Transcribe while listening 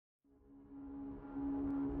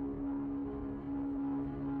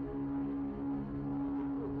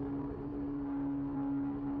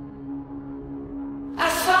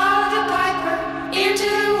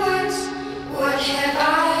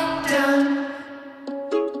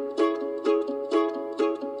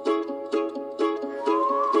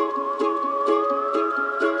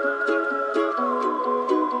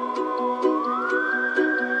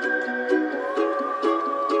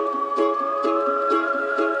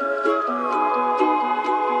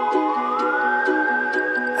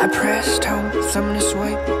I pressed home, thumb to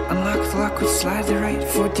swipe, unlock the lock with slide to the right,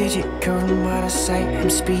 4-digit code, I'm out of sight, I'm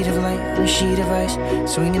speed of light on a sheet of ice,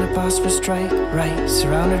 swinging a possible strike, right,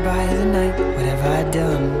 surrounded by the night, what have I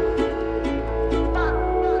done?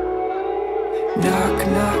 Knock,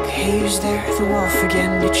 knock, hey, who's there? The wolf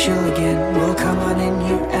again, to chill again. Well, come on in,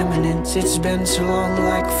 your eminence. It's been so long,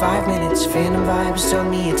 like 5 minutes. Phantom vibes tell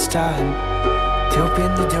me it's time to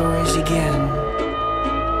open the doors again.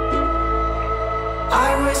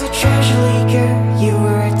 I was a treasure leaker, you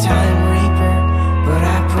were a time reaper, but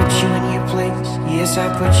I put you in your place. Yes, I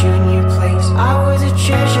put you in your place. I was a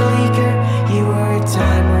treasure leaker, you were a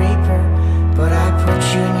time reaper, but I put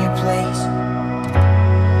you in your place.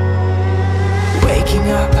 Waking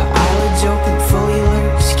up, eyelids open, fully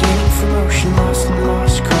alert, scanning for motion, lost and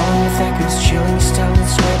lost, crawling with echoes, chilling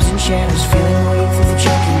stillness, webs and shadows, feeling my way through the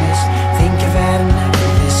junkiness. Think I've had enough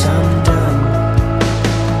of this, I'm done.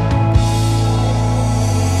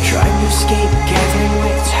 Trying to escape, gathering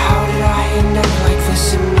wits, how did I end up like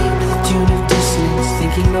this? Immune to the tune of dissonance,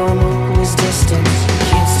 thinking normal was distance.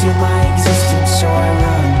 Can't steal my existence, so I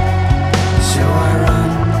run, so I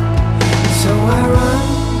run, so I run.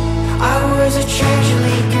 I was a treasure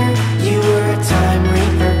leaker, you were a time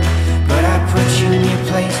reaper, but I put you in your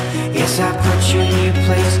place. Yes, I put you in your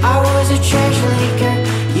place. I was a treasure leaker,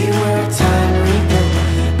 you were a time reaper,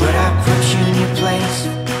 but I put you in your place.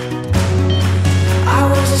 I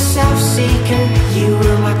was a self-seeker, you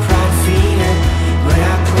were my pride feeder, but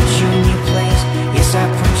I put you in your place. Yes, I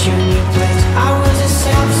put you in your place. I was a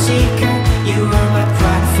self-seeker, you were my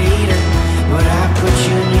pride feeder, but I put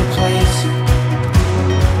you in your place.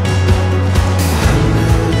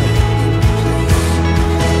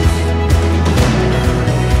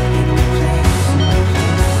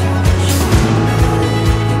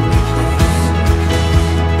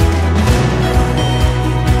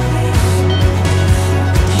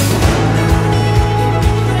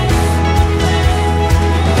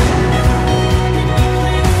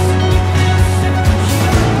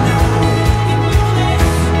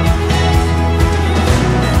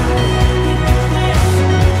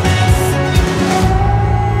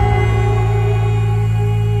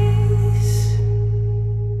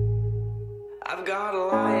 I've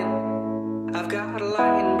got a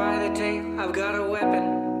lion by the tail, I've got a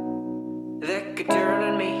weapon that could turn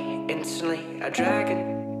on me instantly, a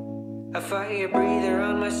dragon, a fire breather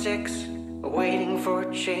on my 6, waiting for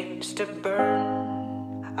a chance to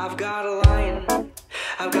burn. I've got a lion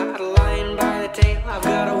by the tail, I've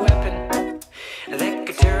got a weapon that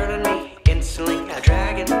could turn on me instantly, a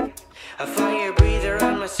dragon, a fire breather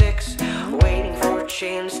on my 6, waiting for a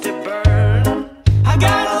chance to burn. I've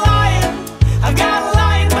got a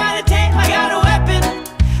lion by the tail, I got a weapon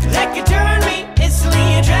that could turn me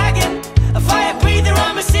instantly, a dragon, a fire breather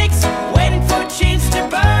on my 6, waiting for a chance to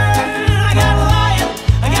burn. I got a lion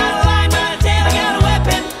by the tail, I got a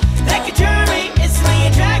weapon that could turn me instantly,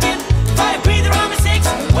 a dragon, fire breather on my 6,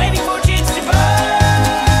 waiting for a chance to burn.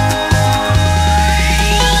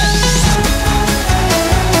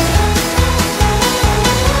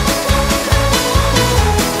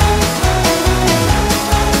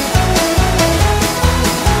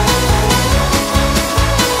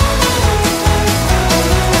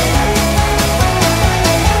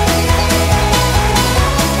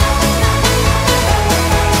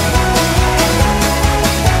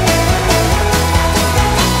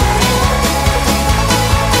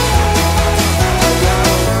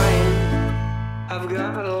 I've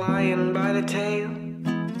got a lion by the tail,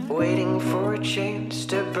 waiting for a chance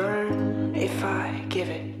to burn if I give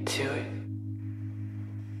it to it.